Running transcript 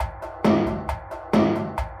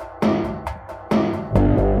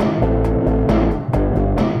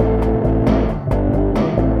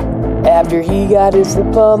After he got his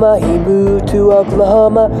diploma, he moved to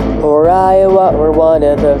Oklahoma or Iowa or one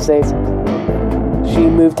of those states. She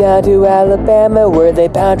moved down to Alabama where they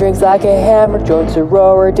pound drinks like a hammer, joined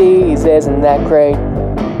sororities, isn't that great?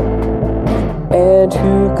 And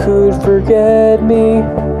who could forget me?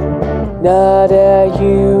 Not at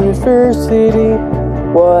university.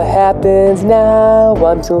 What happens now?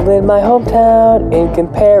 I'm still in my hometown, in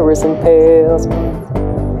comparison pales.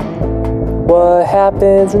 What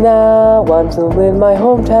happens now? I'm still in my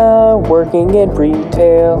hometown, working in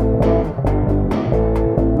retail.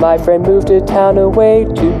 My friend moved to town away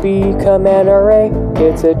to become an RA.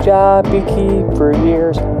 It's a job you keep for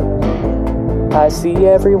years. I see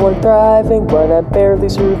everyone thriving when I'm barely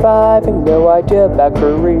surviving, no idea about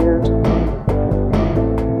careers.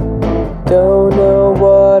 Don't know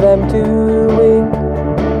what I'm doing,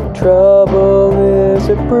 trouble is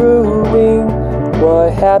a-brewing.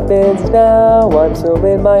 What happens now? I'm still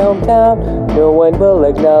in my hometown, no one will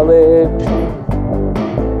acknowledge.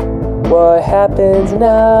 What happens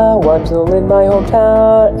now? I'm still in my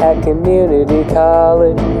hometown at community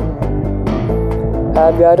college.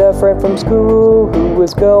 I've got a friend from school who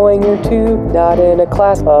was going here too, not in a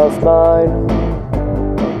class of mine.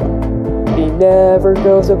 He never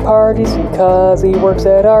goes to parties because he works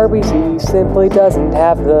at Arby's, he simply doesn't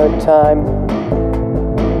have the time.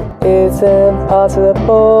 It's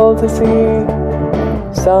impossible to see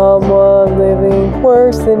someone living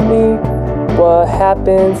worse than me. What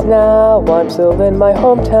happens now? I'm still in my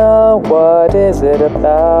hometown, what is it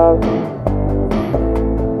about?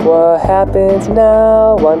 What happens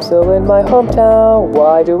now? I'm still in my hometown,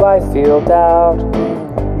 why do I feel doubt?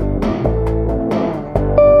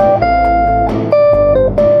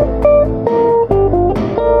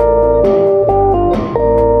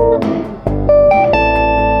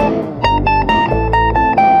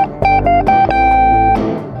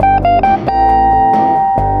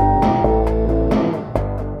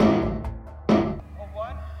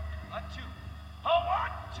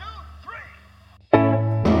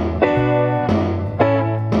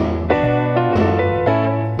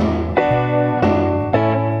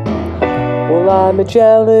 Well, I'm a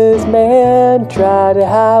jealous man, try to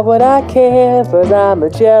hide what I can, but I'm a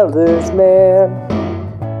jealous man.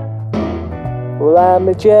 Well, I'm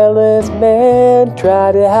a jealous man,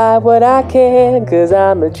 try to hide what I can, 'cause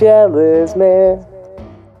I'm a jealous man.